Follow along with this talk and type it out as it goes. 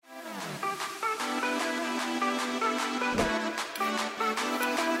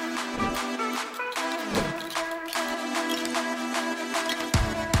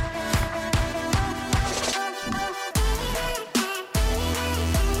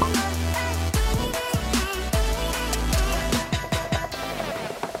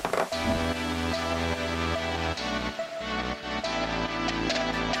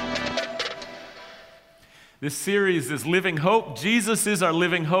This series is Living Hope. Jesus is our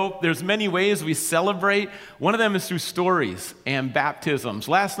living hope. There's many ways we celebrate. One of them is through stories and baptisms.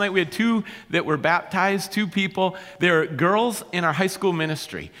 Last night we had two that were baptized, two people. They're girls in our high school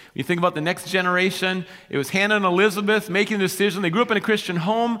ministry. When you think about the next generation, it was Hannah and Elizabeth making the decision. They grew up in a Christian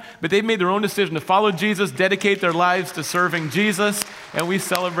home, but they've made their own decision to follow Jesus, dedicate their lives to serving Jesus, and we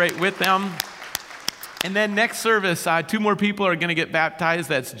celebrate with them. And then next service, two more people are going to get baptized.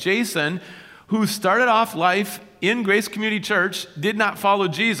 That's Jason, who started off life in Grace Community Church, did not follow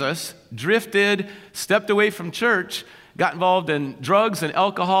Jesus, drifted, stepped away from church, got involved in drugs and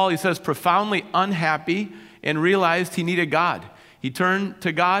alcohol. He says profoundly unhappy and realized he needed God. He turned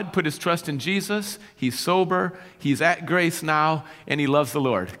to God, put his trust in Jesus. He's sober, he's at Grace now, and he loves the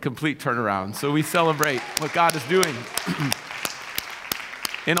Lord. Complete turnaround. So we celebrate what God is doing.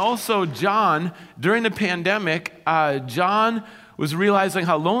 And also John, during the pandemic, John was realizing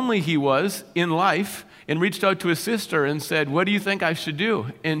how lonely he was in life and reached out to his sister and said, "What do you think I should do?"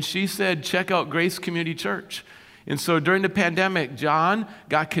 And she said, "Check out Grace Community Church." And so during the pandemic, John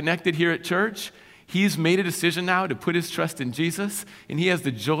got connected here at church. He's made a decision now to put his trust in Jesus, and he has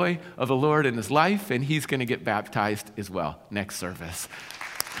the joy of the Lord in his life, and he's going to get baptized as well next service.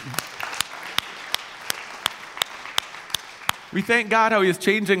 We thank God how he is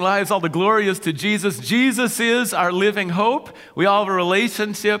changing lives. All the glory is to Jesus. Jesus is our living hope. We all have a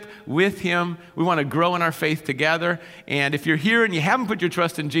relationship with him. We want to grow in our faith together. And if you're here and you haven't put your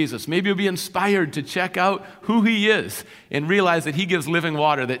trust in Jesus, maybe you'll be inspired to check out who he is and realize that he gives living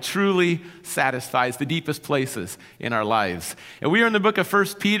water that truly satisfies the deepest places in our lives. And we are in the book of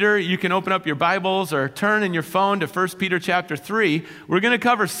 1 Peter. You can open up your Bibles or turn in your phone to 1 Peter chapter 3. We're going to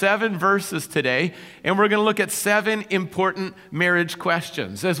cover 7 verses today, and we're going to look at 7 important marriage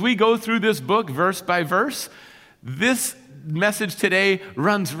questions. As we go through this book verse by verse, this message today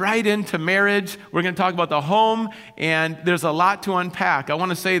runs right into marriage. We're going to talk about the home, and there's a lot to unpack. I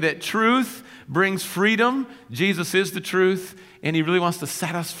want to say that truth brings freedom. Jesus is the truth, and he really wants to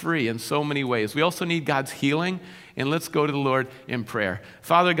set us free in so many ways. We also need God's healing, and let's go to the Lord in prayer.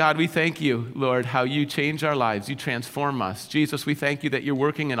 Father God, we thank you, Lord, how you change our lives. You transform us. Jesus, we thank you that you're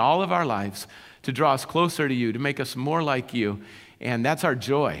working in all of our lives to draw us closer to you, to make us more like you. And that's our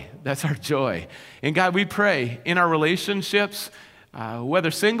joy. That's our joy. And God, we pray in our relationships, whether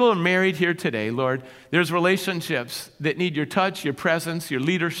single or married here today, Lord, there's relationships that need your touch, your presence, your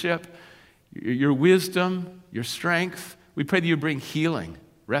leadership, your wisdom, your strength. We pray that you bring healing,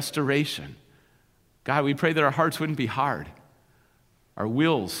 restoration. God, we pray that our hearts wouldn't be hard. Our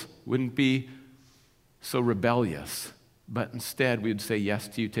wills wouldn't be so rebellious. But instead, we would say yes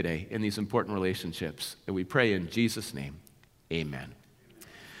to you today in these important relationships. And we pray in Jesus' name, amen.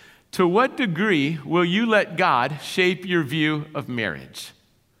 To what degree will you let God shape your view of marriage?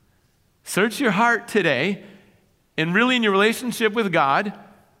 Search your heart today, and really in your relationship with God,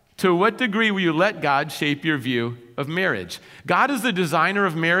 to what degree will you let God shape your view of marriage? God is the designer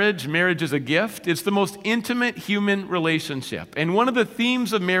of marriage. Marriage is a gift. It's the most intimate human relationship. And one of the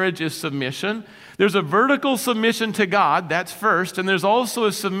themes of marriage is submission. There's a vertical submission to God, that's first, and there's also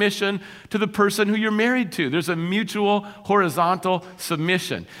a submission to the person who you're married to. There's a mutual horizontal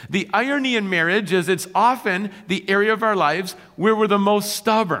submission. The irony in marriage is it's often the area of our lives where we're the most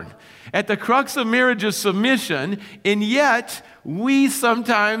stubborn. At the crux of marriage is submission, and yet we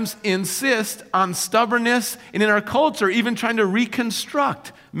sometimes insist on stubbornness, and in our culture, even trying to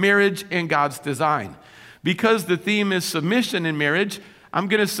reconstruct marriage and God's design. Because the theme is submission in marriage, I'm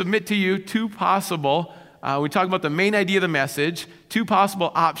going to submit to you two possible, we talk about the main idea of the message, two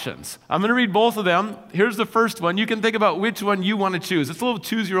possible options. I'm going to read both of them. Here's the first one. You can think about which one you want to choose. It's a little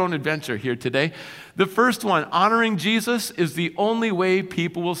choose your own adventure here today. The first one, honoring Jesus is the only way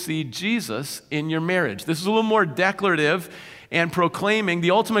people will see Jesus in your marriage. This is a little more declarative and proclaiming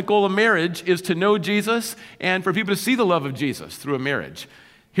the ultimate goal of marriage is to know Jesus and for people to see the love of Jesus through a marriage.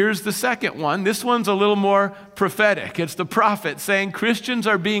 Here's the second one. This one's a little more prophetic. It's the prophet saying Christians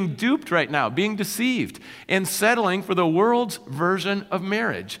are being duped right now, being deceived, and settling for the world's version of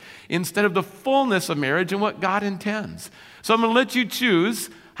marriage instead of the fullness of marriage and what God intends. So I'm going to let you choose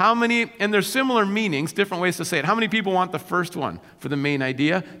how many, and there's similar meanings, different ways to say it. How many people want the first one for the main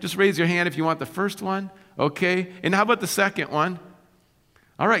idea? Just raise your hand if you want the first one. Okay. And how about the second one?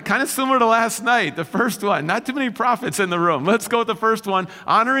 All right, kind of similar to last night, the first one. Not too many prophets in the room. Let's go with the first one.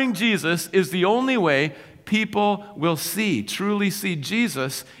 Honoring Jesus is the only way people will truly see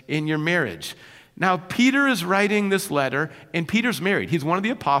Jesus in your marriage. Now, Peter is writing this letter, and Peter's married. He's one of the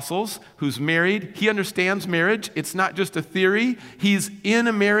apostles who's married. He understands marriage. It's not just a theory. He's in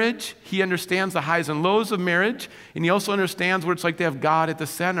a marriage. He understands the highs and lows of marriage, and he also understands what it's like to have God at the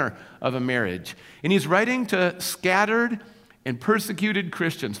center of a marriage. And he's writing to scattered and persecuted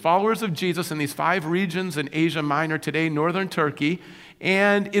Christians, followers of Jesus in these 5 regions in Asia Minor today, northern Turkey.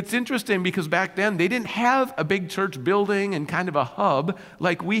 And it's interesting because back then they didn't have a big church building and kind of a hub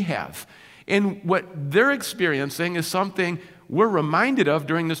like we have. And what they're experiencing is something we're reminded of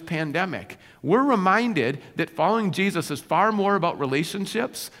during this pandemic. We're reminded that following Jesus is far more about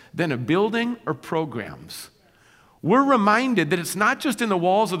relationships than a building or programs. We're reminded that it's not just in the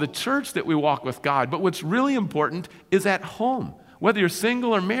walls of the church that we walk with God, but what's really important is at home. Whether you're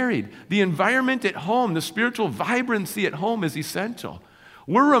single or married, the environment at home, the spiritual vibrancy at home is essential.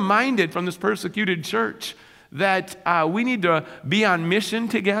 We're reminded from this persecuted church that we need to be on mission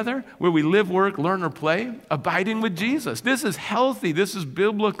together, where we live, work, learn, or play, abiding with Jesus. This is healthy, this is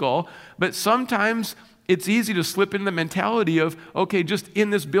biblical, but sometimes it's easy to slip in the mentality of, okay, just in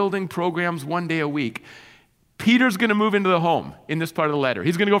this building, programs 1 day a week. Peter's going to move into the home in this part of the letter.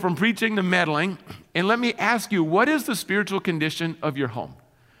 He's going to go from preaching to meddling. And let me ask you, what is the spiritual condition of your home?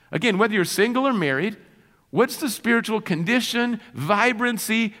 Again, whether you're single or married, what's the spiritual condition,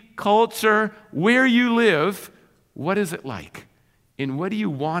 vibrancy, culture, where you live? What is it like? And what do you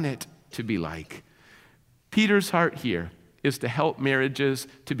want it to be like? Peter's heart here is to help marriages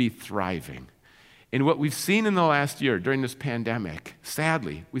to be thriving. And what we've seen in the last year during this pandemic,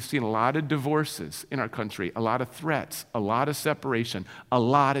 sadly, we've seen a lot of divorces in our country, a lot of threats, a lot of separation, a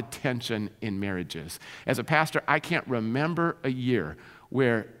lot of tension in marriages. As a pastor, I can't remember a year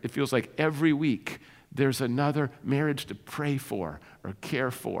where it feels like every week there's another marriage to pray for or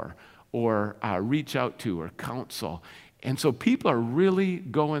care for or reach out to or counsel. And so people are really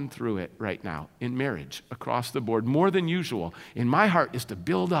going through it right now in marriage across the board, more than usual. And my heart is to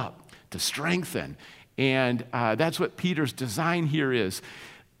build up, to strengthen. And that's what Peter's design here is.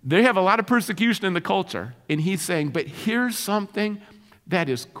 They have a lot of persecution in the culture, and he's saying, but here's something that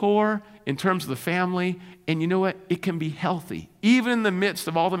is core in terms of the family, and you know what? It can be healthy. Even in the midst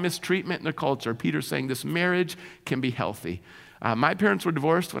of all the mistreatment in the culture, Peter's saying this marriage can be healthy. My parents were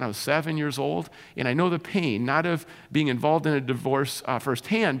divorced when I was 7 years old, and I know the pain, not of being involved in a divorce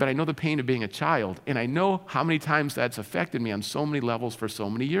firsthand, but I know the pain of being a child, and I know how many times that's affected me on so many levels for so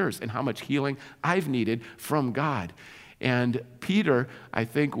many years, and how much healing I've needed from God. And Peter, I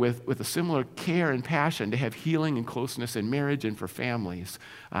think, with a similar care and passion to have healing and closeness in marriage and for families,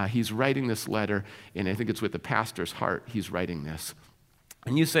 he's writing this letter, and I think it's with the pastor's heart he's writing this.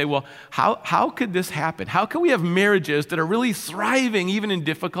 And you say, well, how could this happen? How can we have marriages that are really thriving even in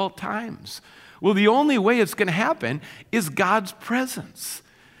difficult times? Well, the only way it's going to happen is God's presence.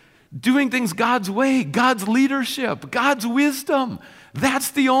 Doing things God's way, God's leadership, God's wisdom.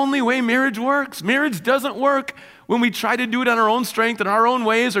 That's the only way marriage works. Marriage doesn't work when we try to do it on our own strength and our own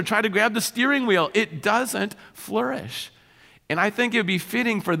ways or try to grab the steering wheel. It doesn't flourish. And I think it would be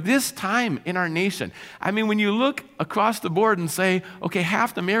fitting for this time in our nation. I mean, when you look across the board and say, okay,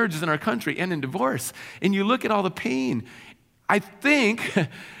 half the marriages in our country end in divorce, and you look at all the pain, I think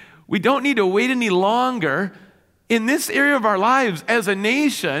we don't need to wait any longer in this area of our lives as a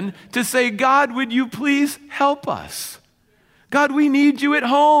nation to say, God, would you please help us? God, we need you at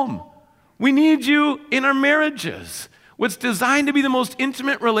home. We need you in our marriages. What's designed to be the most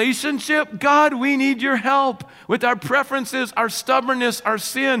intimate relationship, God, we need your help with our preferences, our stubbornness, our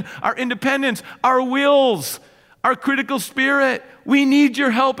sin, our independence, our wills, our critical spirit. We need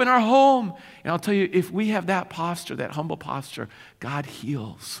your help in our home. And I'll tell you, if we have that posture, that humble posture, God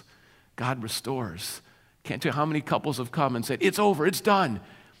heals, God restores. Can't tell you how many couples have come and said, it's over, it's done.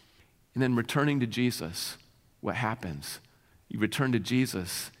 And then returning to Jesus, what happens? You return to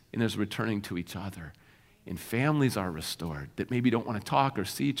Jesus, and there's returning to each other. And families are restored that maybe don't want to talk or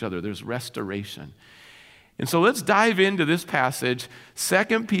see each other. There's restoration. And so let's dive into this passage,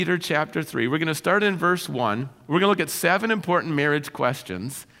 2 Peter chapter 3. We're going to start in verse 1. We're going to look at 7 important marriage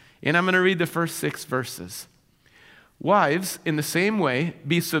questions, and I'm going to read the first 6 verses. Wives, in the same way,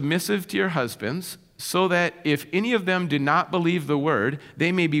 be submissive to your husbands, so that if any of them do not believe the word,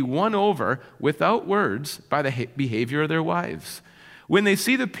 they may be won over without words by the behavior of their wives. When they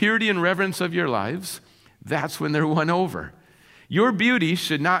see the purity and reverence of your lives, that's when they're won over. Your beauty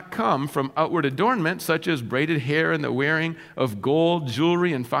should not come from outward adornment, such as braided hair and the wearing of gold,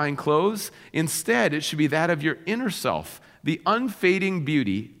 jewelry, and fine clothes. Instead, it should be that of your inner self, the unfading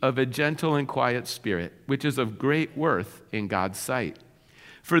beauty of a gentle and quiet spirit, which is of great worth in God's sight.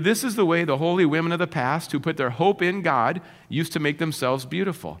 For this is the way the holy women of the past who put their hope in God used to make themselves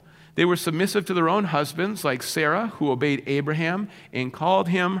beautiful. They were submissive to their own husbands, like Sarah, who obeyed Abraham and called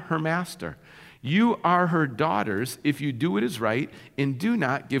him her master. You are her daughters if you do what is right and do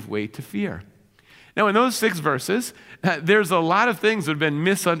not give way to fear. Now, in those 6 verses, there's a lot of things that have been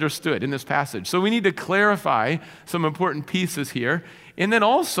misunderstood in this passage. So we need to clarify some important pieces here. And then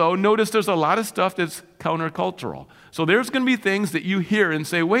also, notice there's a lot of stuff that's countercultural. So there's going to be things that you hear and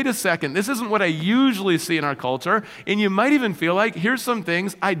say, wait a second, this isn't what I usually see in our culture. And you might even feel like, here's some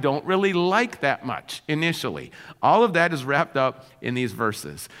things I don't really like that much initially. All of that is wrapped up in these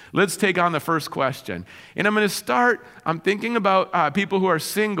verses. Let's take on the first question. And I'm going to start, I'm thinking about people who are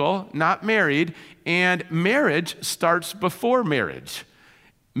single, not married, and marriage starts before marriage.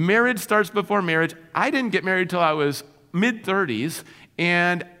 Marriage starts before marriage. I didn't get married till I was mid-30s,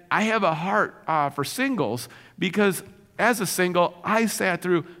 and I have a heart for singles because as a single, I sat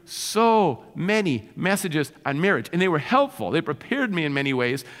through so many messages on marriage, and they were helpful. They prepared me in many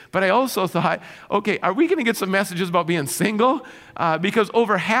ways, but I also thought, okay, are we going to get some messages about being single? Because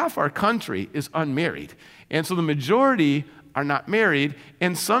over half our country is unmarried, and so the majority are not married,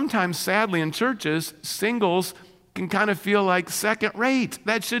 and sometimes, sadly, in churches, singles can kind of feel like second rate.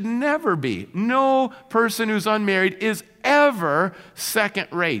 That should never be. No person who's unmarried is ever second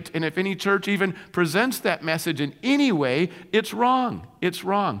rate. And if any church even presents that message in any way, it's wrong. It's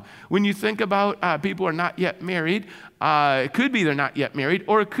wrong. When you think about people who are not yet married, it could be they're not yet married,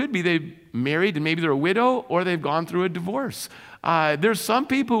 or it could be they've married and maybe they're a widow, or they've gone through a divorce. There's some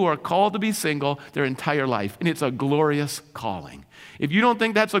people who are called to be single their entire life, and it's a glorious calling. If you don't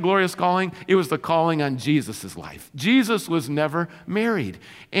think that's a glorious calling, it was the calling on Jesus' life. Jesus was never married.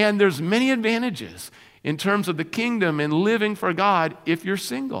 And there's many advantages in terms of the kingdom and living for God if you're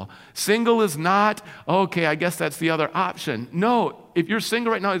single. Single is not, okay, I guess that's the other option. No, if you're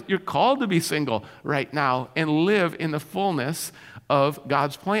single right now, you're called to be single right now and live in the fullness of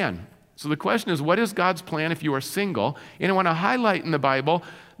God's plan. So the question is, what is God's plan if you are single? And I want to highlight in the Bible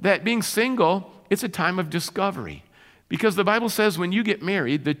that being single, it's a time of discovery. Because the Bible says when you get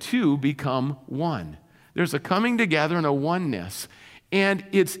married, the two become one. There's a coming together and a oneness. And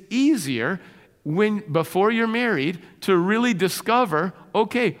it's easier before you're married to really discover,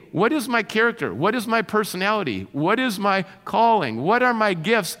 okay, what is my character? What is my personality? What is my calling? What are my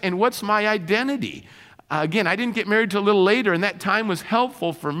gifts? And what's my identity? Again, I didn't get married till a little later, and that time was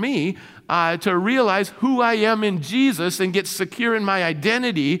helpful for me to realize who I am in Jesus and get secure in my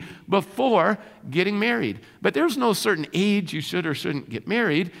identity before getting married. But there's no certain age you should or shouldn't get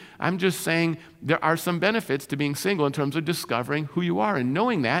married. I'm just saying there are some benefits to being single in terms of discovering who you are and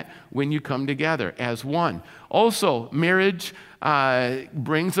knowing that when you come together as one. Also, marriage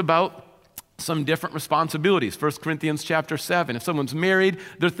brings about some different responsibilities. 1 Corinthians chapter 7. If someone's married,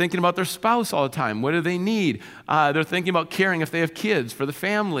 they're thinking about their spouse all the time. What do they need? They're thinking about caring if they have kids for the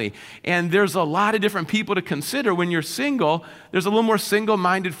family. And there's a lot of different people to consider. When you're single, there's a little more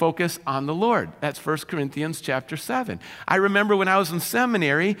single-minded focus on the Lord. That's 1 Corinthians chapter 7. I remember when I was in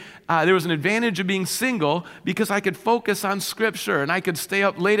seminary, there was an advantage of being single because I could focus on Scripture and I could stay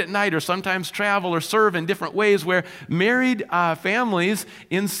up late at night or sometimes travel or serve in different ways, where married families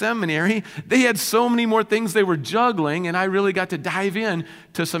in seminary, they had so many more things they were juggling, and I really got to dive in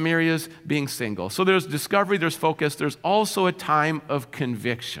to some areas being single. So there's discovery, there's focus, there's also a time of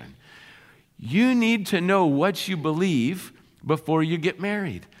conviction. You need to know what you believe before you get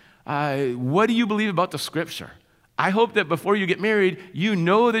married. What do you believe about the Scripture? I hope that before you get married, you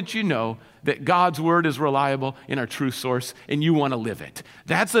know that God's Word is reliable and our true source, and you want to live it.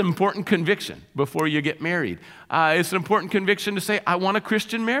 That's an important conviction before you get married. It's an important conviction to say, I want a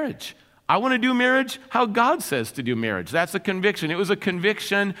Christian marriage. I want to do marriage how God says to do marriage. That's a conviction. It was a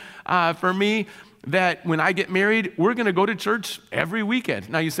conviction for me that when I get married, we're going to go to church every weekend.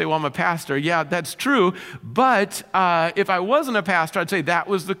 Now you say, well, I'm a pastor. Yeah, that's true. But if I wasn't a pastor, I'd say that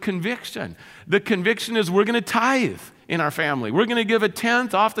was the conviction. The conviction is we're going to tithe in our family. We're going to give a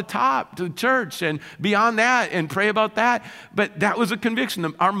tenth off the top to the church and beyond that and pray about that. But that was a conviction.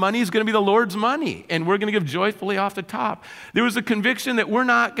 Our money is going to be the Lord's money, and we're going to give joyfully off the top. There was a conviction that we're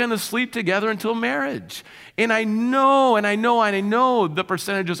not going to sleep together until marriage. And I know the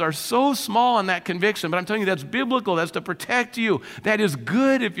percentages are so small on that conviction, but I'm telling you that's biblical. That's to protect you. That is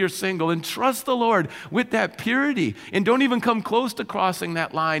good if you're single, and trust the Lord with that purity. And don't even come close to crossing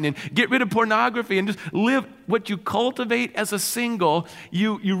that line, and get rid of pornography and just live what you cultivate as a single,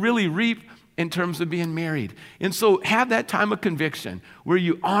 you really reap in terms of being married. And so have that time of conviction where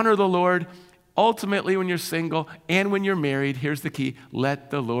you honor the Lord. Ultimately, when you're single and when you're married, here's the key: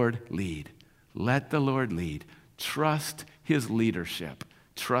 let the Lord lead. Let the Lord lead. Trust His leadership.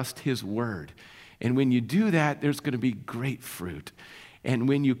 Trust His word. And when you do that, there's going to be great fruit. And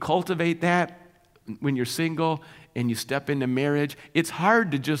when you cultivate that, when you're single and you step into marriage, it's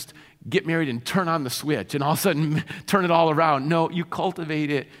hard to just get married and turn on the switch and all of a sudden turn it all around. No, you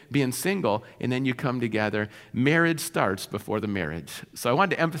cultivate it being single, and then you come together. Marriage starts before the marriage. So I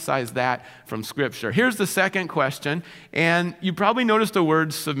wanted to emphasize that from Scripture. Here's the second question, and you probably noticed the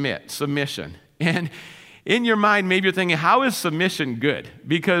word submission. And in your mind, maybe you're thinking, how is submission good?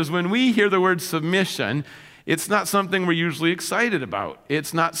 Because when we hear the word submission, it's not something we're usually excited about.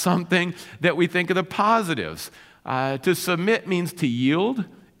 It's not something that we think of the positives. To submit means to yield,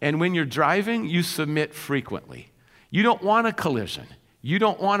 and when you're driving, you submit frequently. You don't want a collision. You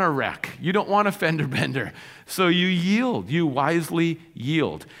don't want a wreck. You don't want a fender bender. So you yield. You wisely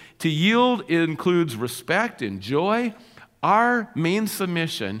yield. To yield includes respect and joy. Our main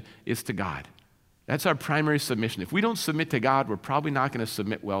submission is to God. That's our primary submission. If we don't submit to God, we're probably not going to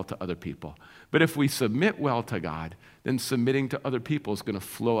submit well to other people. But if we submit well to God, then submitting to other people is going to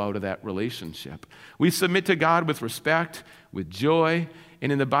flow out of that relationship. We submit to God with respect, with joy,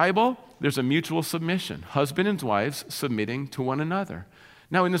 and in the Bible, there's a mutual submission. Husband and wives submitting to one another.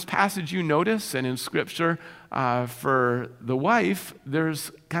 Now, in this passage, you notice, and in Scripture, for the wife, there's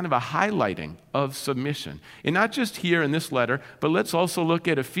kind of a highlighting of submission. And not just here in this letter, but let's also look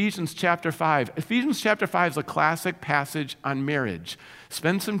at Ephesians chapter 5. Ephesians chapter 5 is a classic passage on marriage.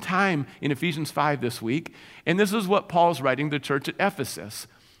 Spend some time in Ephesians 5 this week, and this is what Paul's writing to the church at Ephesus.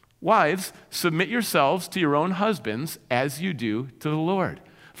 Wives, submit yourselves to your own husbands as you do to the Lord.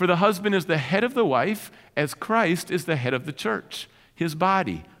 For the husband is the head of the wife, as Christ is the head of the church, his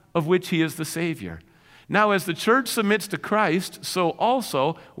body, of which he is the Savior. Now, as the church submits to Christ, so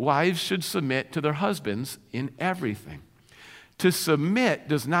also wives should submit to their husbands in everything. To submit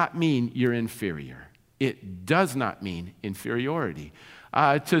does not mean you're inferior. It does not mean inferiority.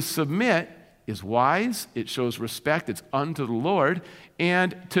 To submit is wise. It shows respect. It's unto the Lord.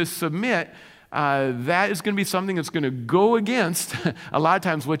 And to submit, that is going to be something that's going to go against a lot of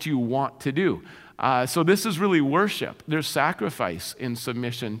times what you want to do. So this is really worship. There's sacrifice in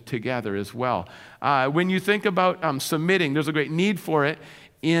submission together as well. When you think about submitting, there's a great need for it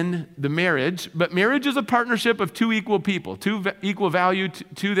in the marriage. But marriage is a partnership of two equal people, two equal value,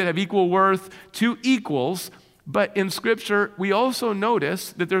 two that have equal worth, two equals. But in Scripture, we also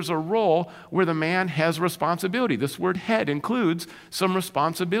notice that there's a role where the man has responsibility. This word head includes some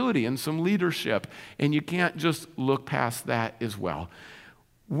responsibility and some leadership, and you can't just look past that as well.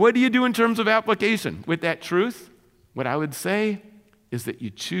 What do you do in terms of application with that truth? What I would say is that you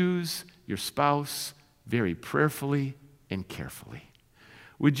choose your spouse very prayerfully and carefully.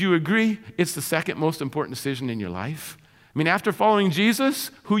 Would you agree it's the second most important decision in your life? I mean, after following Jesus,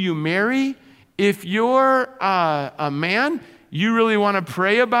 who you marry, if you're a man, you really want to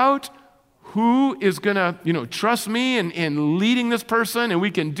pray about who is going to, trust me in leading this person, and we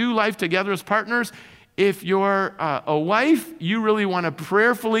can do life together as partners. If you're a wife, you really want to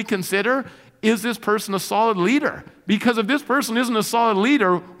prayerfully consider, is this person a solid leader? Because if this person isn't a solid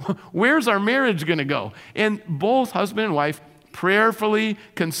leader, where's our marriage going to go? And both husband and wife prayerfully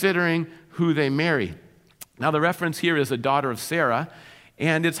considering who they marry. Now, the reference here is a daughter of Sarah,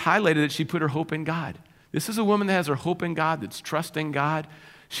 and it's highlighted that she put her hope in God. This is a woman that has her hope in God, that's trusting God.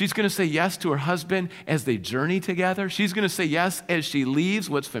 She's going to say yes to her husband as they journey together. She's going to say yes as she leaves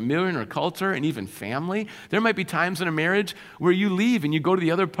what's familiar in her culture and even family. There might be times in a marriage where you leave and you go to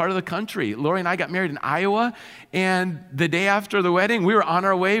the other part of the country. Lori and I got married in Iowa, and the day after the wedding, we were on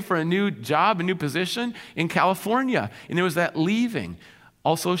our way for a new job, a new position in California, and there was that leaving.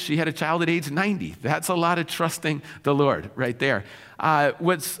 Also, she had a child at age 90. That's a lot of trusting the Lord right there.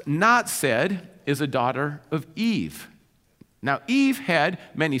 What's not said is a daughter of Eve. Now, Eve had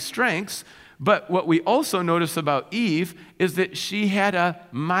many strengths, but what we also notice about Eve is that she had a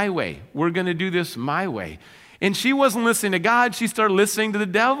my way. We're going to do this my way. And she wasn't listening to God. She started listening to the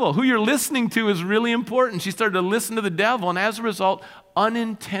devil. Who you're listening to is really important. She started to listen to the devil, and as a result,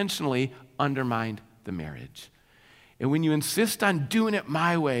 unintentionally undermined the marriage. And when you insist on doing it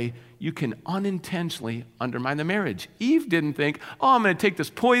my way, you can unintentionally undermine the marriage. Eve didn't think, I'm going to take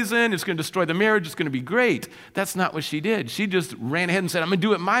this poison, it's going to destroy the marriage, it's going to be great. That's not what she did. She just ran ahead and said, I'm going to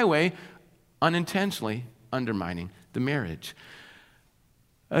do it my way, unintentionally undermining the marriage.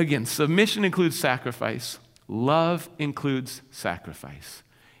 Again, submission includes sacrifice. Love includes sacrifice.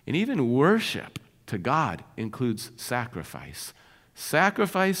 And even worship to God includes sacrifice.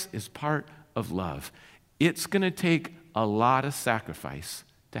 Sacrifice is part of love. It's going to take a lot of sacrifice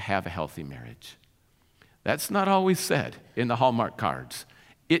to have a healthy marriage. That's not always said in the Hallmark cards.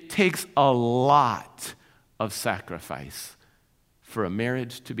 It takes a lot of sacrifice for a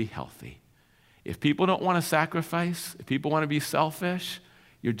marriage to be healthy. If people don't want to sacrifice, if people want to be selfish,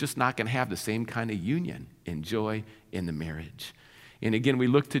 you're just not going to have the same kind of union and joy in the marriage. And again, we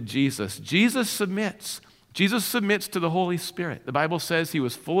look to Jesus. Jesus submits. Jesus submits to the Holy Spirit. The Bible says he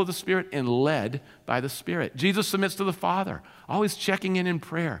was full of the Spirit and led by the Spirit. Jesus submits to the Father, always checking in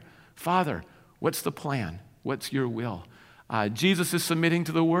prayer. Father, what's the plan? What's your will? Jesus is submitting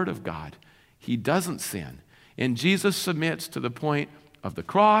to the Word of God. He doesn't sin. And Jesus submits to the point of the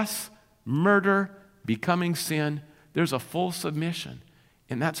cross, murder, becoming sin. There's a full submission.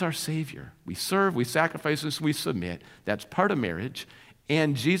 And that's our Savior. We serve, we sacrifice, we submit. That's part of marriage.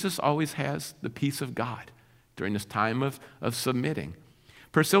 And Jesus always has the peace of God during this time of submitting.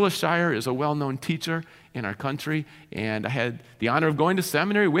 Priscilla Shirer is a well-known teacher in our country, and I had the honor of going to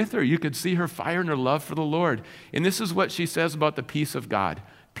seminary with her. You could see her fire and her love for the Lord. And this is what she says about the peace of God.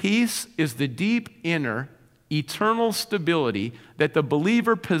 Peace is the deep inner, eternal stability that the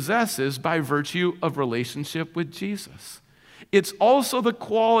believer possesses by virtue of relationship with Jesus. It's also the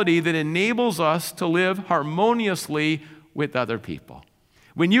quality that enables us to live harmoniously with other people.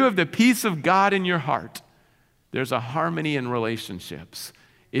 When you have the peace of God in your heart, there's a harmony in relationships.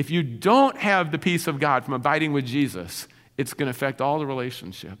 If you don't have the peace of God from abiding with Jesus, it's going to affect all the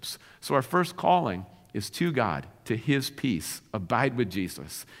relationships. So our first calling is to God, to his peace. Abide with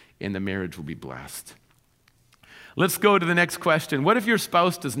Jesus, and the marriage will be blessed. Let's go to the next question. What if your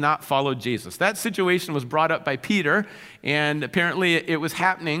spouse does not follow Jesus? That situation was brought up by Peter, and apparently it was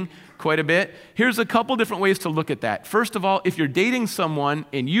happening quite a bit. Here's a couple different ways to look at that. First of all, if you're dating someone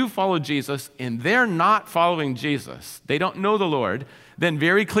and you follow Jesus and they're not following Jesus, they don't know the Lord, then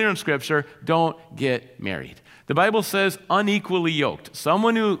very clear in Scripture, don't get married. The Bible says unequally yoked.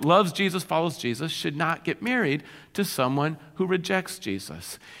 Someone who loves Jesus, follows Jesus, should not get married to someone who rejects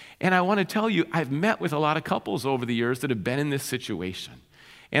Jesus. And I want to tell you, I've met with a lot of couples over the years that have been in this situation.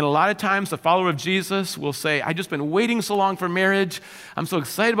 And a lot of times the follower of Jesus will say, I've just been waiting so long for marriage. I'm so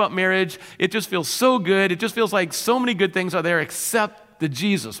excited about marriage. It just feels so good. It just feels like so many good things are there except the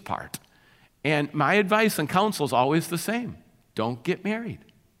Jesus part. And my advice and counsel is always the same. Don't get married.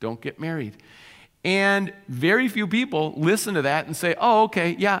 Don't get married. And very few people listen to that and say, oh,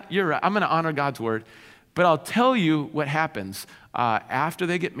 okay, yeah, you're right. I'm going to honor God's word. But I'll tell you what happens. After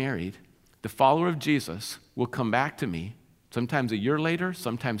they get married, the follower of Jesus will come back to me, sometimes a year later,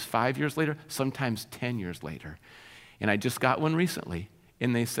 sometimes 5 years later, sometimes 10 years later. And I just got one recently,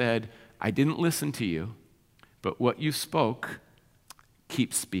 and they said, I didn't listen to you, but what you spoke,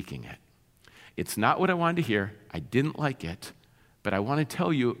 keep speaking it. It's not what I wanted to hear. I didn't like it, but I want to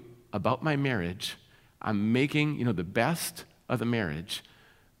tell you about my marriage. I'm making, the best of the marriage,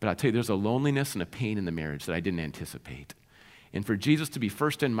 but I'll tell you, there's a loneliness and a pain in the marriage that I didn't anticipate. And for Jesus to be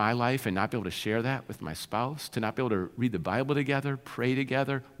first in my life and not be able to share that with my spouse, to not be able to read the Bible together, pray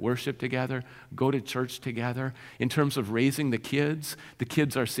together, worship together, go to church together. In terms of raising the kids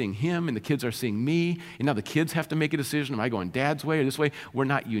are seeing him and the kids are seeing me. And now the kids have to make a decision. Am I going Dad's way or this way? We're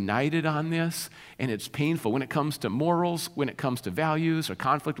not united on this. And it's painful. When it comes to morals, when it comes to values or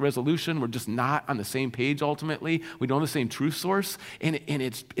conflict resolution, we're just not on the same page ultimately. We don't have the same truth source. And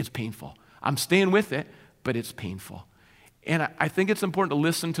it's painful. I'm staying with it, but it's painful. And I think it's important to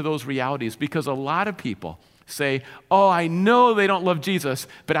listen to those realities because a lot of people say, oh, I know they don't love Jesus,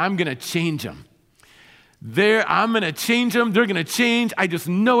 but I'm going to change them. I'm going to change them. They're going to change. I just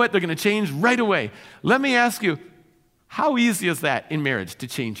know it. They're going to change right away. Let me ask you, how easy is that in marriage to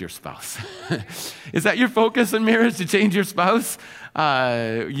change your spouse? Is that your focus in marriage, to change your spouse?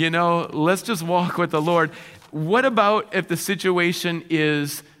 Let's just walk with the Lord. What about if the situation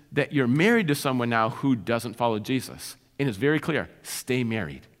is that you're married to someone now who doesn't follow Jesus? And it's very clear, stay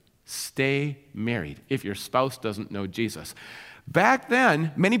married. Stay married if your spouse doesn't know Jesus. Back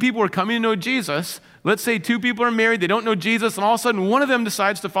then, many people were coming to know Jesus. Let's say two people are married, they don't know Jesus, and all of a sudden one of them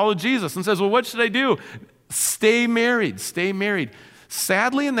decides to follow Jesus and says, well, what should I do? Stay married, stay married.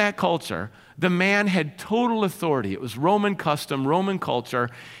 Sadly, in that culture, the man had total authority. It was Roman custom, Roman culture.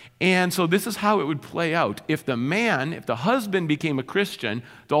 And so this is how it would play out. If the husband became a Christian,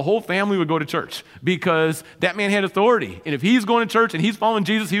 the whole family would go to church because that man had authority. And if he's going to church and he's following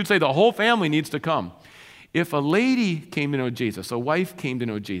Jesus, he would say the whole family needs to come. If a lady came to know Jesus, a wife came to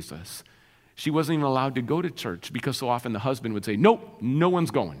know Jesus, she wasn't even allowed to go to church because so often the husband would say, nope, no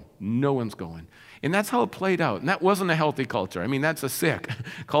one's going. No one's going. And that's how it played out. And that wasn't a healthy culture. I mean, that's a sick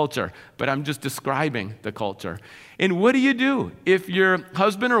culture, but I'm just describing the culture. And what do you do if your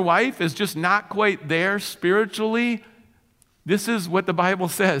husband or wife is just not quite there spiritually? This is what the Bible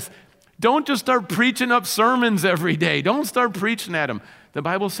says. Don't just start preaching up sermons every day. Don't start preaching at them. The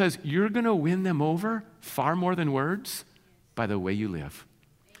Bible says you're going to win them over far more than words by the way you live.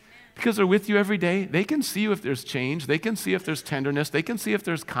 Because they're with you every day. They can see you if there's change. They can see if there's tenderness. They can see if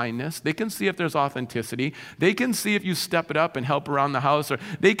there's kindness. They can see if there's authenticity. They can see if you step it up and help around the house. Or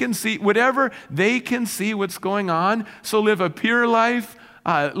they can see whatever. They can see what's going on. So live a pure life.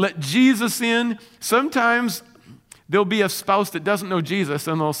 Let Jesus in. Sometimes there'll be a spouse that doesn't know Jesus,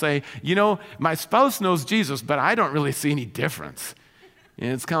 and they'll say, you know, my spouse knows Jesus, but I don't really see any difference.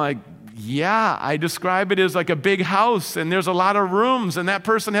 And it's kind of like, yeah, I describe it as like a big house, and there's a lot of rooms, and that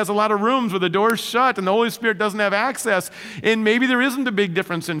person has a lot of rooms where the door's shut, and the Holy Spirit doesn't have access, and maybe there isn't a big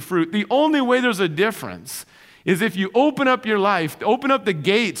difference in fruit. The only way there's a difference is if you open up your life, open up the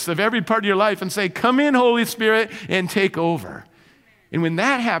gates of every part of your life and say, come in, Holy Spirit, and take over. And when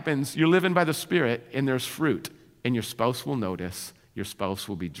that happens, you're living by the Spirit, and there's fruit, and your spouse will notice, your spouse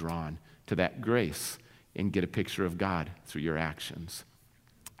will be drawn to that grace and get a picture of God through your actions.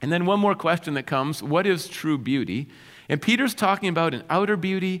 And then one more question that comes, what is true beauty? And Peter's talking about an outer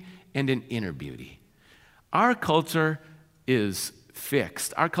beauty and an inner beauty. Our culture is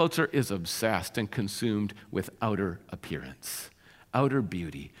fixed. Our culture is obsessed and consumed with outer appearance, outer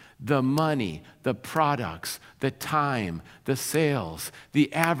beauty, the money, the products, the time, the sales,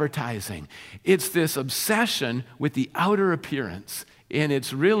 the advertising. It's this obsession with the outer appearance, and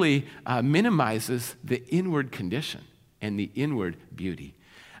it's really minimizes the inward condition and the inward beauty.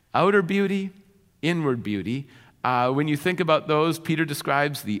 Outer beauty, inward beauty. When you think about those, Peter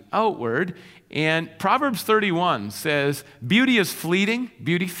describes the outward, and Proverbs 31 says, beauty is fleeting,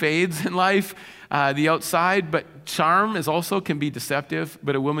 beauty fades in life, the outside, but charm is also can be deceptive,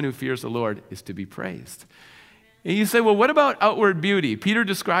 but a woman who fears the Lord is to be praised. And you say, well, what about outward beauty? Peter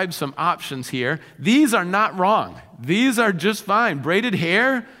describes some options here. These are not wrong. These are just fine. Braided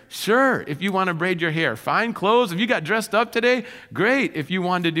hair? Sure, if you want to braid your hair. Fine clothes. If you got dressed up today, great if you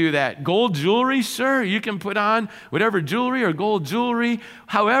want to do that. Gold jewelry? Sure, you can put on whatever jewelry or gold jewelry.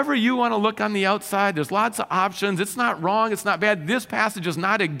 However you want to look on the outside, there's lots of options. It's not wrong. It's not bad. This passage is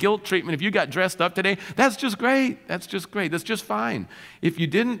not a guilt treatment. If you got dressed up today, that's just great. That's just great. That's just fine. If you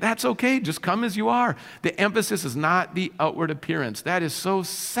didn't, that's okay. Just come as you are. The emphasis is not the outward appearance. That is so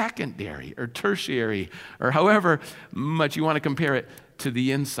secondary or tertiary or however much you want to compare it to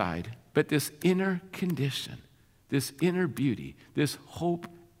the inside. But this inner condition, this inner beauty, this hope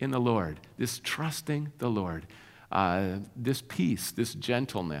in the Lord, this trusting the Lord, this peace, this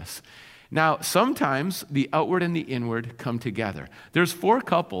gentleness. Now, sometimes the outward and the inward come together. There's 4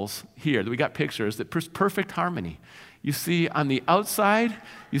 couples here that we got pictures that perfect harmony. You see on the outside,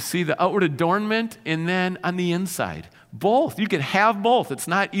 you see the outward adornment, and then on the inside. Both. You can have both. It's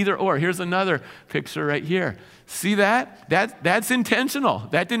not either or. Here's another picture right here. See that? That's intentional.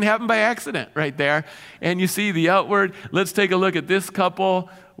 That didn't happen by accident right there. And you see the outward. Let's take a look at this couple.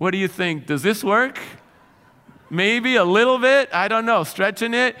 What do you think? Does this work? Maybe a little bit. I don't know.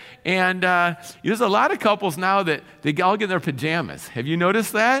 Stretching it. And there's a lot of couples now that they all get their pajamas. Have you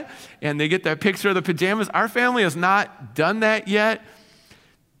noticed that? And they get that picture of the pajamas. Our family has not done that yet.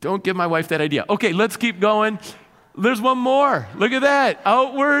 Don't give my wife that idea. Okay, let's keep going. There's one more. Look at that.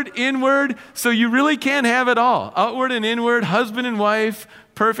 Outward, inward. So you really can have it all. Outward and inward, husband and wife,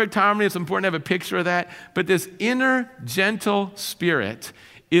 perfect harmony. It's important to have a picture of that. But this inner, gentle spirit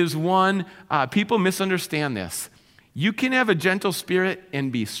is one, people misunderstand this. You can have a gentle spirit and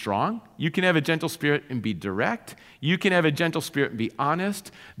be strong. You can have a gentle spirit and be direct. You can have a gentle spirit and be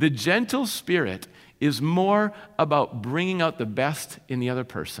honest. The gentle spirit is more about bringing out the best in the other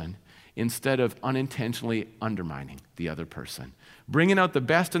person instead of unintentionally undermining the other person. Bringing out the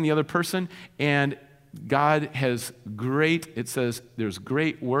best in the other person, and God has it says there's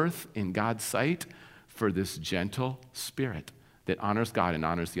great worth in God's sight for this gentle spirit that honors God and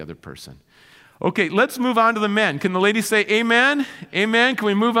honors the other person. Okay, let's move on to the men. Can the ladies say amen? Amen. Can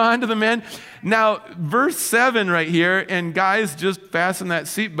we move on to the men? Now, verse 7 right here, and guys, just fasten that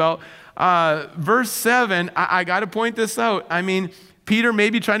seatbelt. Verse 7, I got to point this out. I mean, Peter may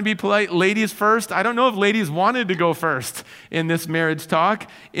be trying to be polite, ladies first. I don't know if ladies wanted to go first in this marriage talk.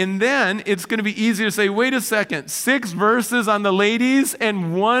 And then it's going to be easier to say, wait a second, 6 verses on the ladies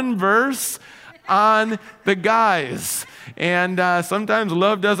and 1 verse on the guys. And sometimes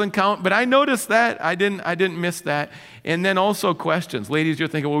love doesn't count, but I noticed that. I didn't miss that. And then also questions. Ladies, you're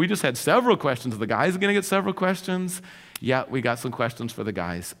thinking, well, we just had several questions. The guys are going to get several questions? Yeah, we got some questions for the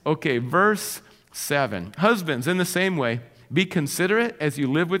guys. Okay, verse 7. Husbands, in the same way, be considerate as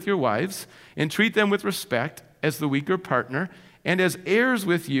you live with your wives, and treat them with respect as the weaker partner, and as heirs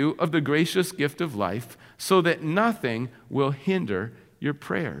with you of the gracious gift of life, so that nothing will hinder your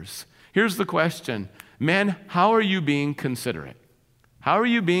prayers. Here's the question. Men, how are you being considerate? How are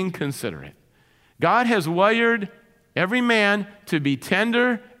you being considerate? God has wired every man to be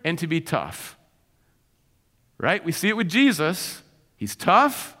tender and to be tough. Right? We see it with Jesus. He's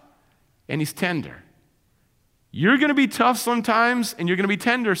tough and he's tender. You're going to be tough sometimes and you're going to be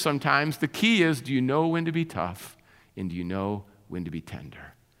tender sometimes. The key is, do you know when to be tough and do you know when to be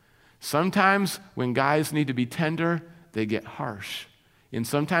tender? Sometimes when guys need to be tender, they get harsh. And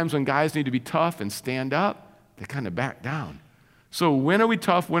sometimes when guys need to be tough and stand up, they kind of back down. So when are we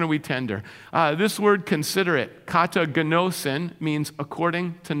tough? When are we tender? This word considerate, katagnosin, means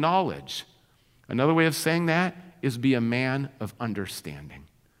according to knowledge. Another way of saying that is be a man of understanding.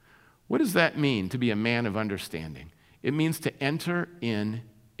 What does that mean, to be a man of understanding? It means to enter in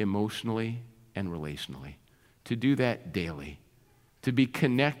emotionally and relationally, to do that daily, to be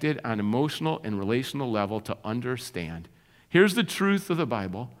connected on emotional and relational level, to understand. Here's the truth of the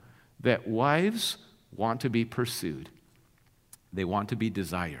Bible, that wives want to be pursued. They want to be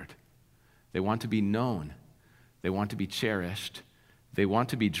desired. They want to be known. They want to be cherished. They want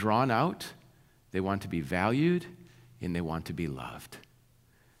to be drawn out. They want to be valued, and they want to be loved.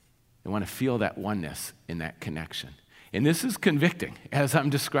 They want to feel that oneness in that connection. And this is convicting as I'm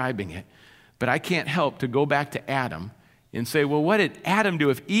describing it, but I can't help to go back to Adam and say, well, what did Adam do?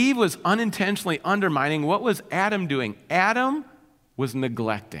 If Eve was unintentionally undermining, what was Adam doing? Adam was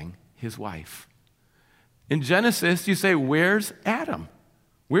neglecting his wife. In Genesis, you say, where's Adam?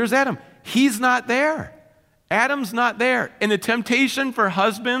 Where's Adam? He's not there. Adam's not there. And the temptation for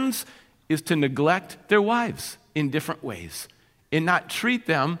husbands is to neglect their wives in different ways and not treat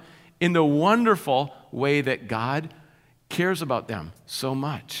them in the wonderful way that God cares about them so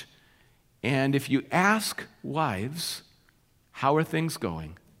much. And if you ask wives, how are things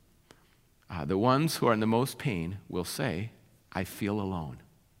going? The ones who are in the most pain will say, I feel alone.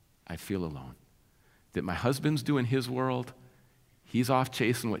 I feel alone. That my husband's doing his world, he's off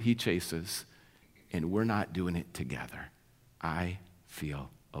chasing what he chases, and we're not doing it together. I feel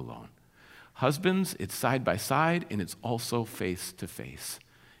alone. Husbands, it's side by side, and it's also face to face.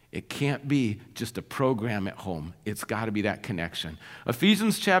 It can't be just a program at home. It's got to be that connection.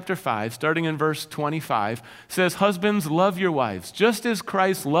 Ephesians chapter 5, starting in verse 25, says, husbands, love your wives, just as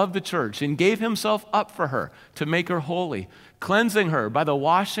Christ loved the church and gave himself up for her to make her holy, cleansing her by the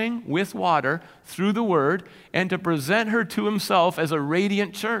washing with water through the word, and to present her to himself as a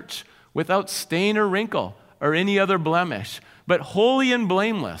radiant church, without stain or wrinkle or any other blemish, but holy and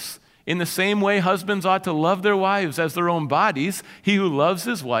blameless. In the same way, husbands ought to love their wives as their own bodies. He who loves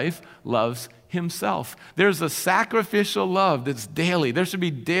his wife loves himself. There's a sacrificial love that's daily. There should be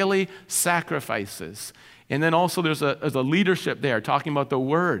daily sacrifices. And then also there's a leadership there, talking about the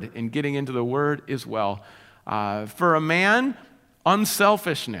word and getting into the word as well. For a man,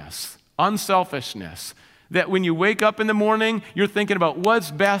 unselfishness. That when you wake up in the morning, you're thinking about what's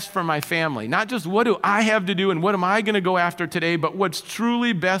best for my family. Not just what do I have to do and what am I going to go after today, but what's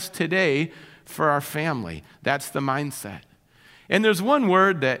truly best today for our family. That's the mindset. And there's one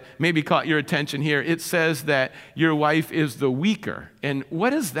word that maybe caught your attention here. It says that your wife is the weaker. And what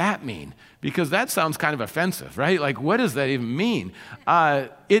does that mean? Because that sounds kind of offensive, right? Like, what does that even mean?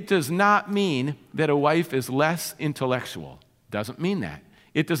 It does not mean that a wife is less intellectual. Doesn't mean that.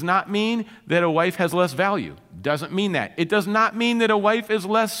 It does not mean that a wife has less value. Doesn't mean that. It does not mean that a wife is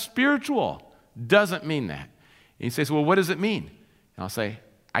less spiritual. Doesn't mean that. And he says, well, what does it mean? And I'll say,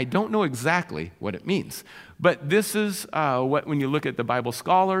 I don't know exactly what it means. But this is what, when you look at the Bible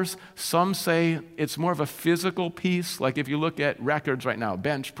scholars, some say it's more of a physical piece. Like if you look at records right now,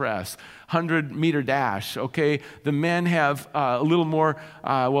 bench press, 100-meter dash, okay? The men have a little more,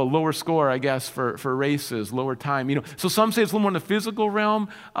 lower score, I guess, for races, lower time. So some say it's a little more in the physical realm.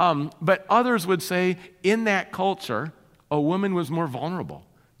 But others would say in that culture, a woman was more vulnerable.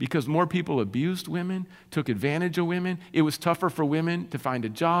 Because more people abused women, took advantage of women. It was tougher for women to find a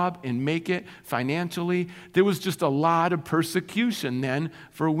job and make it financially. There was just a lot of persecution then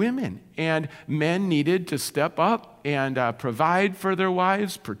for women. And men needed to step up and provide for their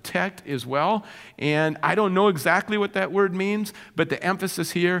wives, protect as well. And I don't know exactly what that word means, but the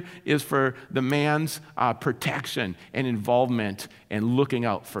emphasis here is for the man's protection and involvement and looking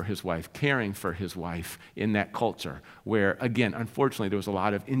out for his wife, caring for his wife in that culture where, again, unfortunately, there was a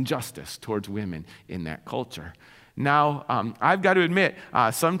lot of injustice towards women in that culture. Now, I've got to admit,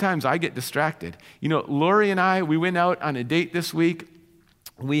 sometimes I get distracted. Lori and I, we went out on a date this week.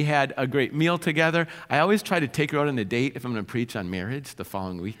 We had a great meal together. I always try to take her out on a date if I'm going to preach on marriage the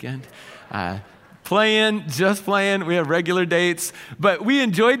following weekend. Just playing. We have regular dates. But we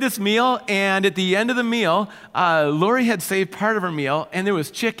enjoyed this meal, and at the end of the meal, Lori had saved part of her meal, and there was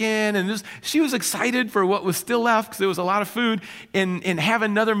chicken, and she was excited for what was still left because there was a lot of food, and have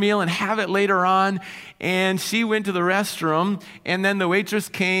another meal and have it later on. And she went to the restroom, and then the waitress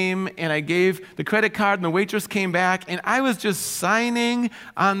came, and I gave the credit card, and the waitress came back, and I was just signing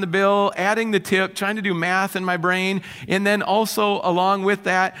on the bill, adding the tip, trying to do math in my brain, and then also along with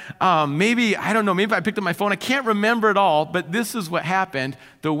that, maybe if I picked up my phone, I can't remember it all, but this is what happened.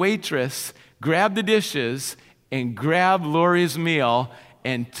 The waitress grabbed the dishes and grabbed Lori's meal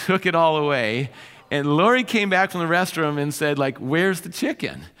and took it all away, and Lori came back from the restroom and said, where's the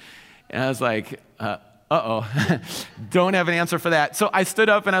chicken? And I was like, don't have an answer for that. So I stood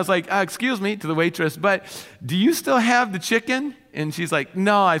up and I was like, excuse me, to the waitress, but do you still have the chicken? And she's like,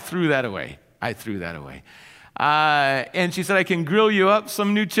 no, I threw that away. And she said, I can grill you up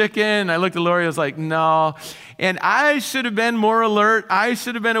some new chicken. And I looked at Lori, I was like, no. And I should have been more alert. I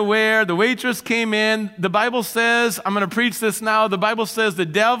should have been aware. The waitress came in. The Bible says, I'm going to preach this now. The Bible says the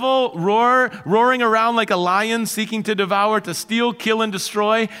devil roaring around like a lion seeking to devour, to steal, kill, and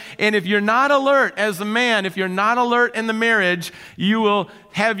destroy. And if you're not alert as a man, if you're not alert in the marriage, you will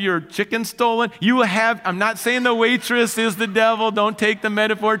have your chicken stolen. I'm not saying the waitress is the devil. Don't take the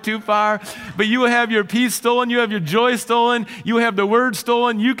metaphor too far. But you will have your peace stolen. You have your joy stolen. You have the word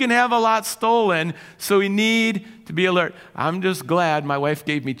stolen. You can have a lot stolen. So we need to be alert. I'm just glad my wife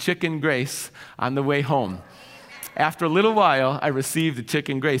gave me chicken grace on the way home. After a little while, I received the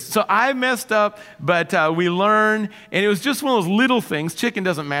chicken grace. So I messed up, but we learned, and it was just one of those little things. Chicken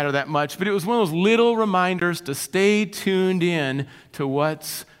doesn't matter that much, but it was one of those little reminders to stay tuned in to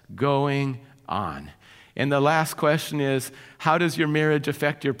what's going on. And the last question is, how does your marriage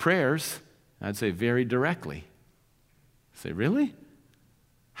affect your prayers? I'd say very directly. Say, really?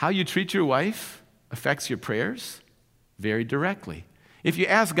 How you treat your wife affects your prayers? Very directly. If you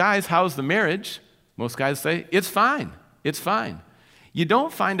ask guys, how's the marriage? Most guys say, it's fine. You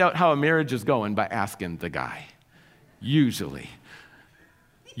don't find out how a marriage is going by asking the guy, usually.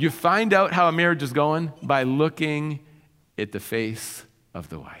 You find out how a marriage is going by looking at the face of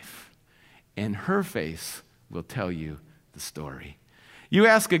the wife. And her face will tell you the story. You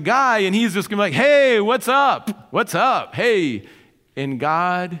ask a guy, and he's just going to be like, hey, what's up? Hey. And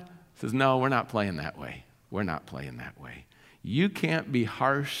God says, no, we're not playing that way. You can't be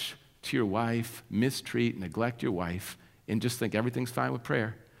harsh to your wife, mistreat, neglect your wife, and just think everything's fine with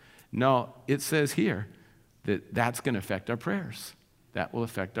prayer. No, it says here that that's going to affect our prayers. That will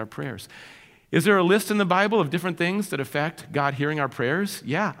affect our prayers. Is there a list in the Bible of different things that affect God hearing our prayers?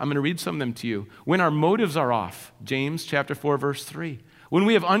 Yeah, I'm going to read some of them to you. When our motives are off, James chapter 4, verse 3. When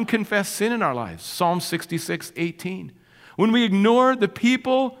we have unconfessed sin in our lives, Psalm 66:18. When we ignore the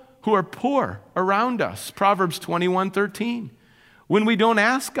people who are poor around us, Proverbs 21:13. When we don't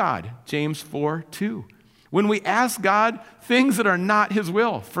ask God, James 4:2. When we ask God things that are not his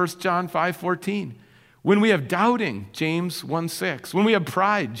will, 1 John 5:14. When we have doubting, James 1:6. When we have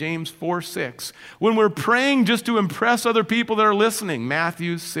pride, James 4:6. When we're praying just to impress other people that are listening,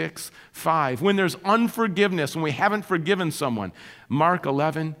 Matthew 6:5. When there's unforgiveness, when we haven't forgiven someone, Mark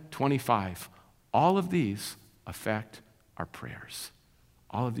 11:25. All of these affect our prayers.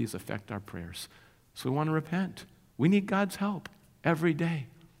 All of these affect our prayers. So we want to repent. We need God's help every day.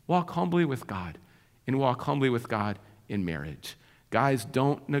 Walk humbly with God, and walk humbly with God in marriage. Guys,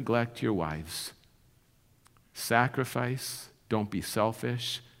 don't neglect your wives. Sacrifice, don't be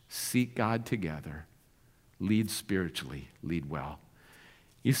selfish, seek God together, lead spiritually, lead well.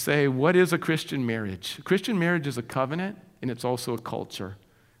 You say, what is a Christian marriage? A Christian marriage is a covenant, and it's also a culture.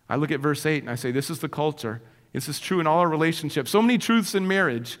 I look at verse 8 and I say, this is the culture. This is true in all our relationships. So many truths in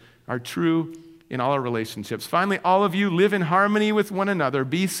marriage are true in all our relationships. Finally, all of you live in harmony with one another,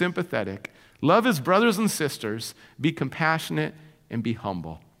 be sympathetic, love as brothers and sisters, be compassionate, and be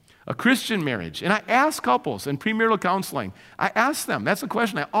humble. A Christian marriage, and I ask couples in premarital counseling, I ask them, that's the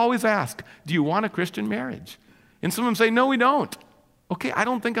question I always ask, do you want a Christian marriage? And some of them say, no, we don't. Okay, I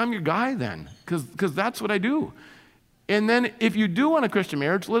don't think I'm your guy then, because that's what I do. And then if you do want a Christian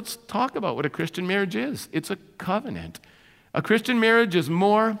marriage, let's talk about what a Christian marriage is. It's a covenant. A Christian marriage is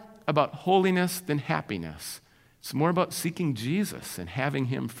more about holiness than happiness. It's more about seeking Jesus and having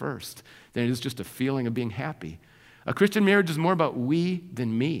him first than it is just a feeling of being happy. A Christian marriage is more about we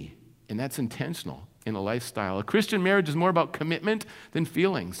than me, and that's intentional in a lifestyle. A Christian marriage is more about commitment than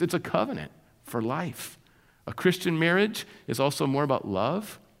feelings. It's a covenant for life. A Christian marriage is also more about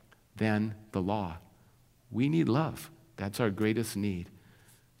love than the law. We need love. That's our greatest need.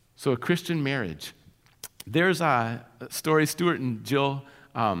 So a Christian marriage. There's a story, Stuart and Jill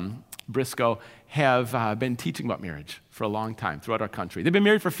Briscoe have been teaching about marriage for a long time throughout our country. They've been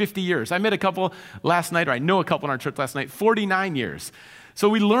married for 50 years. I met a couple last night, or I know a couple in our church last night, 49 years. So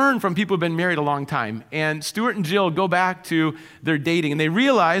we learn from people who've been married a long time. And Stuart and Jill go back to their dating, and they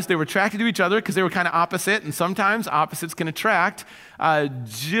realized they were attracted to each other because they were kind of opposite, and sometimes opposites can attract.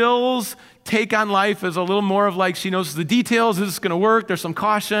 Jill's take on life is a little more of like she knows the details. Is this going to work? There's some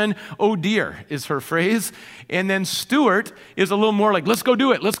caution. Oh dear is her phrase. And then Stuart is a little more like, let's go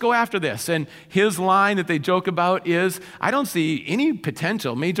do it. Let's go after this. And his line that they joke about is, I don't see any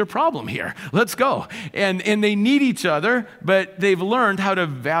potential major problem here. Let's go. And they need each other, but they've learned how to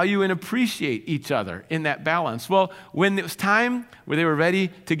value and appreciate each other in that balance. Well, when it was time where they were ready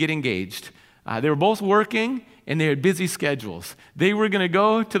to get engaged, they were both working, and they had busy schedules. They were going to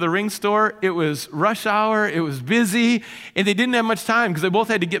go to the ring store. It was rush hour. It was busy, and they didn't have much time because they both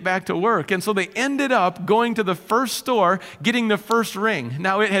had to get back to work. And so they ended up going to the first store, getting the first ring.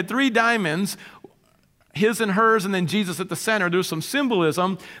 Now, it had 3 diamonds, his and hers, and then Jesus at the center. There was some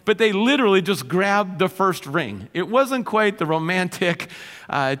symbolism, but they literally just grabbed the first ring. It wasn't quite the romantic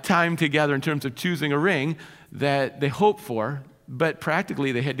time together in terms of choosing a ring that they hoped for, but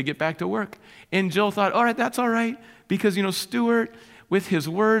practically they had to get back to work. And Jill thought, all right, that's all right, because, Stuart, with his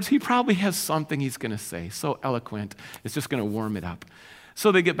words, he probably has something he's going to say, so eloquent, it's just going to warm it up.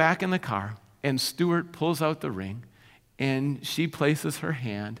 So they get back in the car, and Stuart pulls out the ring, and she places her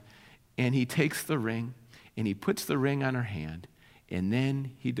hand, and he takes the ring, and he puts the ring on her hand, and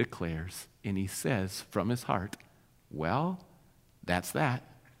then he declares, and he says from his heart, well, that's that.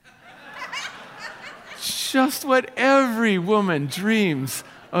 Just what every woman dreams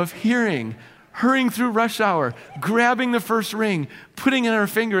of hearing, hurrying through rush hour, grabbing the first ring, putting it on her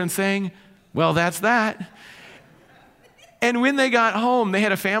finger and saying, well, that's that. And when they got home, they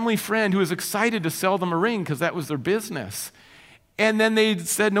had a family friend who was excited to sell them a ring because that was their business. And then they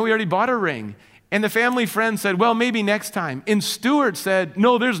said, no, we already bought a ring. And the family friend said, well, maybe next time. And Stuart said,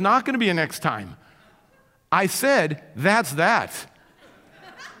 no, there's not going to be a next time. I said, that's that.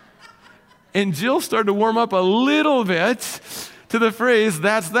 And Jill started to warm up a little bit to the phrase,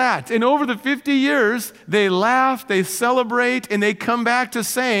 that's that. And over the 50 years, they laugh, they celebrate, and they come back to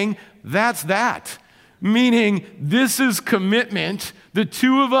saying, that's that. Meaning, this is commitment, the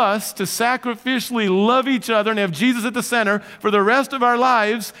two of us, to sacrificially love each other and have Jesus at the center for the rest of our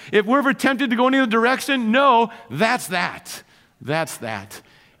lives. If we're ever tempted to go any other direction, no, that's that. That's that.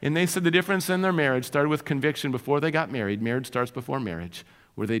 And they said the difference in their marriage started with conviction before they got married. Marriage starts before marriage,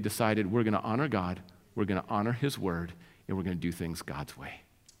 where they decided we're going to honor God, we're going to honor His word, and we're going to do things God's way.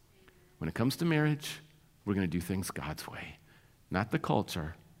 When it comes to marriage, we're going to do things God's way. Not the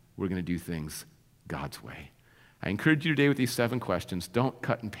culture. We're going to do things God's way. I encourage you today with these 7 questions, don't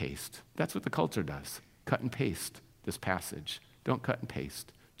cut and paste. That's what the culture does. Cut and paste this passage. Don't cut and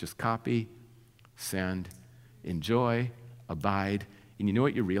paste. Just copy, send, enjoy, abide. And you know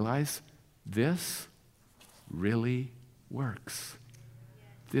what you realize? This really works.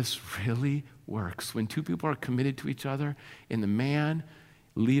 This really works. When 2 people are committed to each other in the man,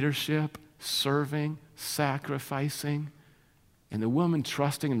 leadership, serving, sacrificing, and the woman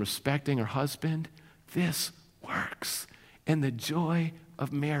trusting and respecting her husband, this works. And the joy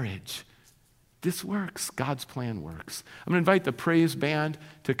of marriage, this works. God's plan works. I'm going to invite the praise band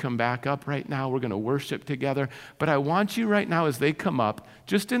to come back up right now. We're going to worship together. But I want you right now as they come up,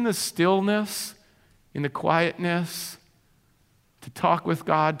 just in the stillness, in the quietness, to talk with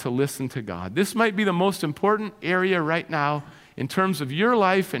God, to listen to God. This might be the most important area right now in terms of your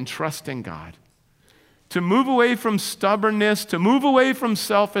life and trusting God. To move away from stubbornness, to move away from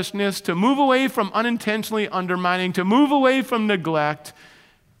selfishness, to move away from unintentionally undermining, to move away from neglect,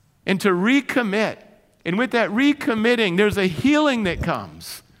 and to recommit. And with that recommitting, there's a healing that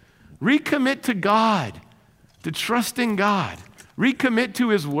comes. Recommit to God, to trusting God. Recommit to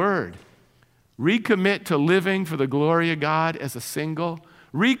His word. Recommit to living for the glory of God as a single.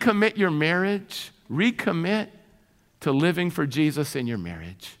 Recommit your marriage. Recommit to living for Jesus in your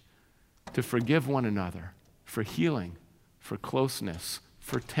marriage. To forgive one another, for healing, for closeness,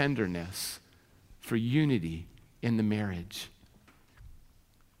 for tenderness, for unity in the marriage.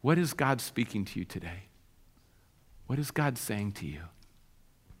 What is God speaking to you today? What is God saying to you?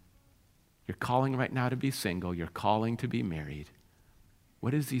 You're calling right now to be single. You're calling to be married.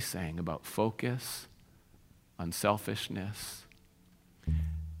 What is He saying about focus, unselfishness?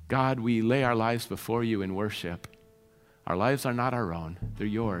 God, we lay our lives before You in worship. Our lives are not our own. They're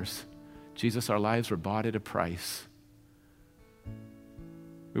Yours. Jesus, our lives were bought at a price.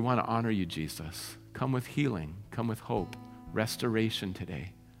 We want to honor You, Jesus. Come with healing. Come with hope. Restoration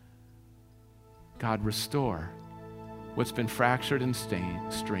today. God, restore what's been fractured and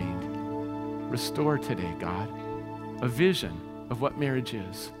strained. Restore today, God, a vision of what marriage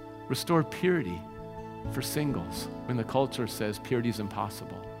is. Restore purity for singles when the culture says purity is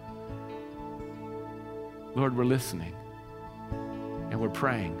impossible. Lord, we're listening and we're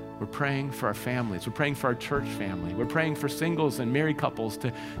praying. We're praying for our families. We're praying for our church family. We're praying for singles and married couples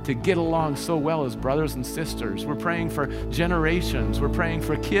to get along so well as brothers and sisters. We're praying for generations. We're praying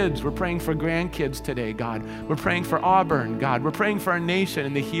for kids. We're praying for grandkids today, God. We're praying for Auburn, God. We're praying for our nation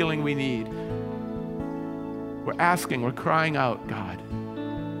and the healing we need. We're asking, we're crying out, God.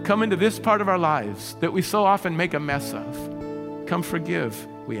 Come into this part of our lives that we so often make a mess of. Come forgive,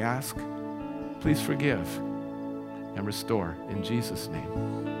 we ask. Please forgive and restore. In Jesus'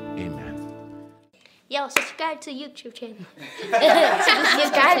 name, amen. Yo, subscribe to YouTube channel.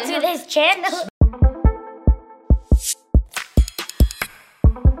 Subscribe to this channel.